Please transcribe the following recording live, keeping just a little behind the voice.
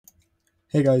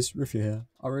Hey guys, Riffy here.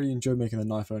 I really enjoyed making the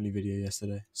knife only video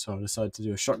yesterday, so I decided to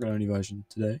do a shotgun only version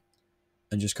today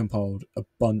and just compiled a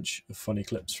bunch of funny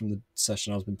clips from the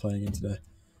session I've been playing in today.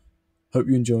 Hope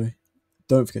you enjoy.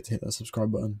 Don't forget to hit that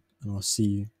subscribe button and I'll see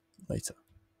you later.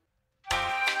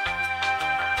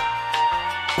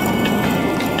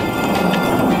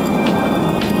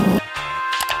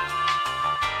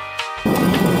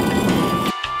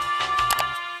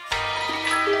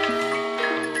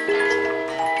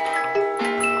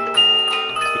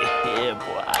 Yeah,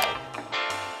 boy.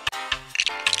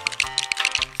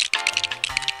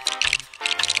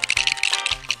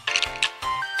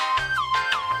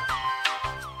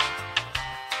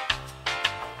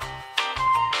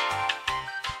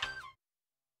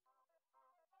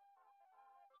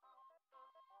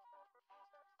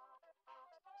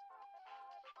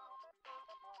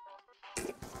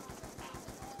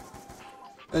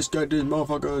 Let's get these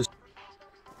motherfuckers.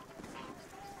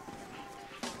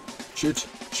 Shit,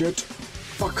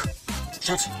 fuck,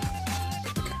 shit.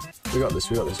 Okay, we got this,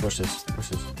 watch this.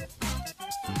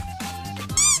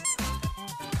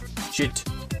 Shit.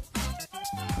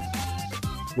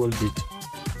 Well beat.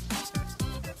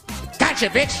 Gotcha,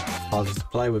 bitch! Hard to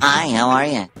play with. Hi, how are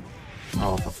you?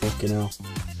 Oh, for fucking hell.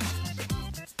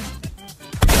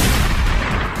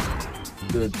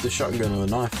 The shotgun or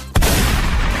the knife.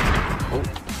 Oh.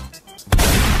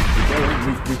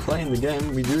 We playing the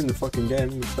game. We doing the fucking game.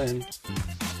 We playing.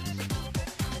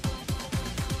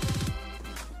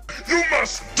 You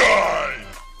must die!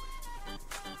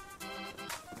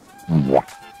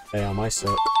 Hey, I might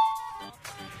suck.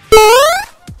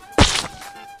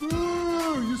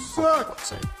 You suck!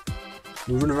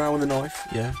 We're running around with a knife.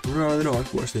 Yeah, we're running around with a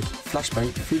knife. Watch this.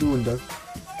 Flashbang through the window.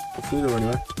 Or through the door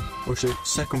anyway. Watch it.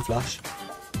 Second flash.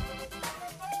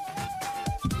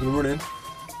 We're gonna run in.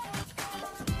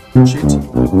 Shit.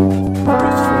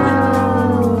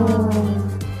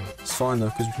 It's fine though,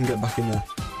 because we can get back in there.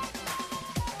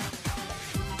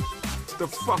 The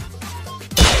fuck?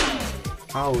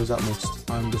 How was that missed?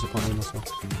 I'm disappointed in myself.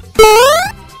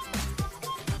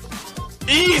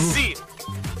 Easy!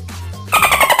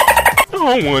 I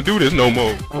don't want to do this no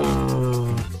more.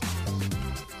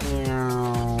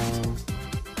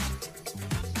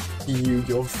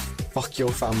 Fuck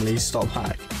your family, stop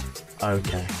hack.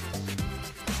 Okay.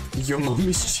 Your mum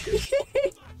is cheating.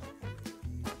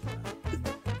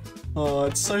 Oh,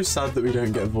 it's so sad that we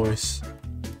don't get voice.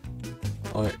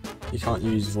 Like, you can't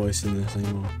use voice in this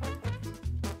anymore.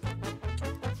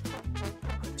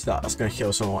 See that's gonna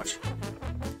kill so much.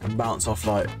 And bounce off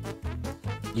like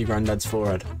your granddad's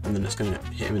forehead, and then it's gonna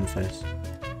hit him in the face.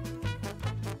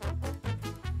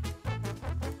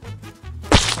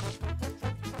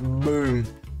 Boom.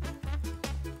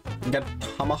 Get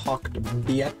tomahawked,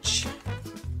 bitch.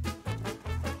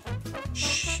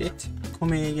 Shit.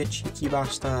 Come here, you cheeky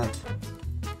bastard.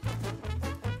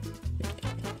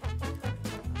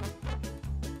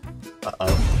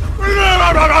 Uh-oh.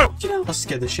 You know, that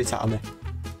scared the shit out of me.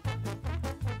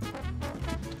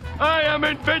 I am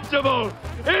invincible!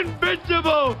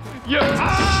 Invincible! You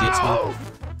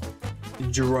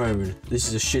Shit. Drone. This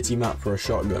is a shitty map for a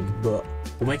shotgun, but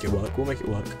we'll make it work.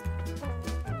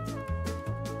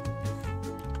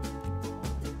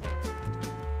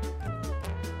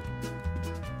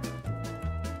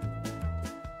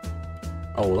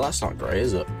 Oh, well, that's not great,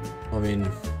 is it? I mean,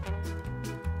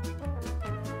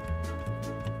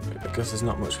 I guess there's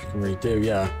not much we can really do.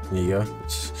 Yeah, there you go.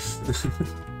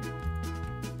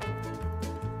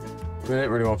 We don't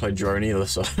really want to play drone either,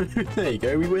 so there you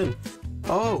go, we win.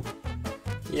 Oh,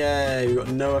 yay, we got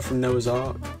Noah from Noah's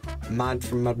Ark, Mad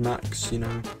from Mad Max, you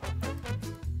know.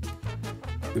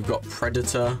 We've got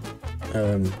Predator,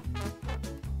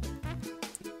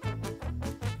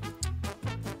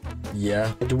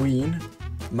 yeah, Edwin,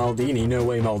 Maldini, no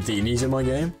way Maldini's in my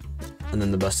game. And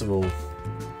then the best of all,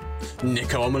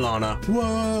 Nico Milana.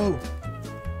 Whoa!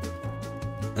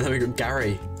 And then we got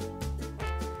Gary.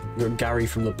 We got Gary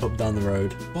from the pub down the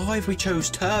road. Why have we chose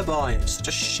Turbine? It's such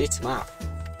a shit map.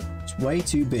 It's way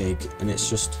too big and it's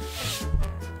just...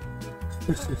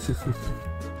 That's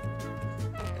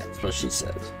what she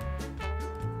said.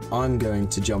 I'm going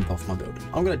to jump off my building.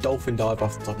 I'm going to dolphin dive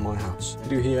off the top of my house. What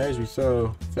we do here is we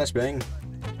throw flashbang.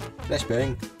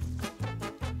 Flashbang.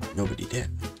 Nobody did.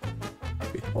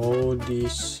 We hold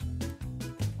this.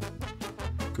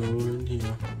 Go in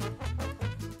here.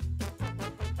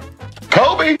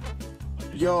 Kobe!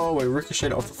 Yo, we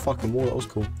ricocheted off the fucking wall. That was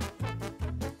cool.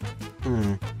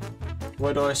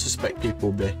 Where do I suspect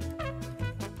people will be?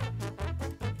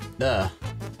 There.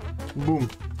 Boom.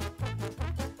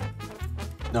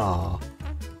 Nah.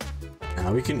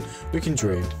 Nah, we can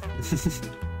dream.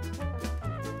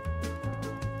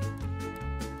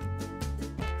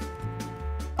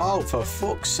 Oh, for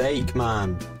fuck's sake,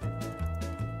 man.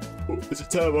 Is it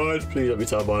turbine? Please let me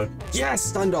turbine.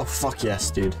 Yes, standoff. Fuck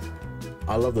yes, dude.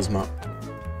 I love this map.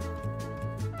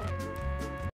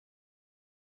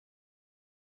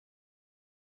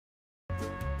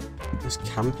 This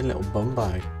camping little bum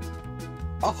bag.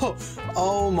 Oh,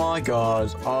 oh my god.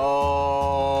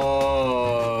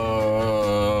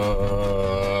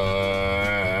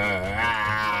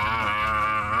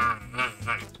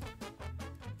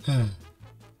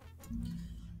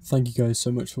 Thank you guys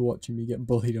so much for watching me get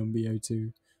bullied on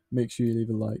BO2. Make sure you leave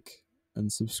a like and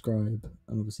subscribe,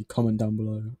 and obviously comment down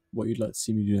below what you'd like to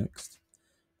see me do next.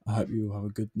 I hope you all have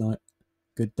a good night,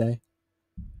 good day.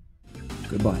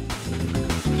 Goodbye.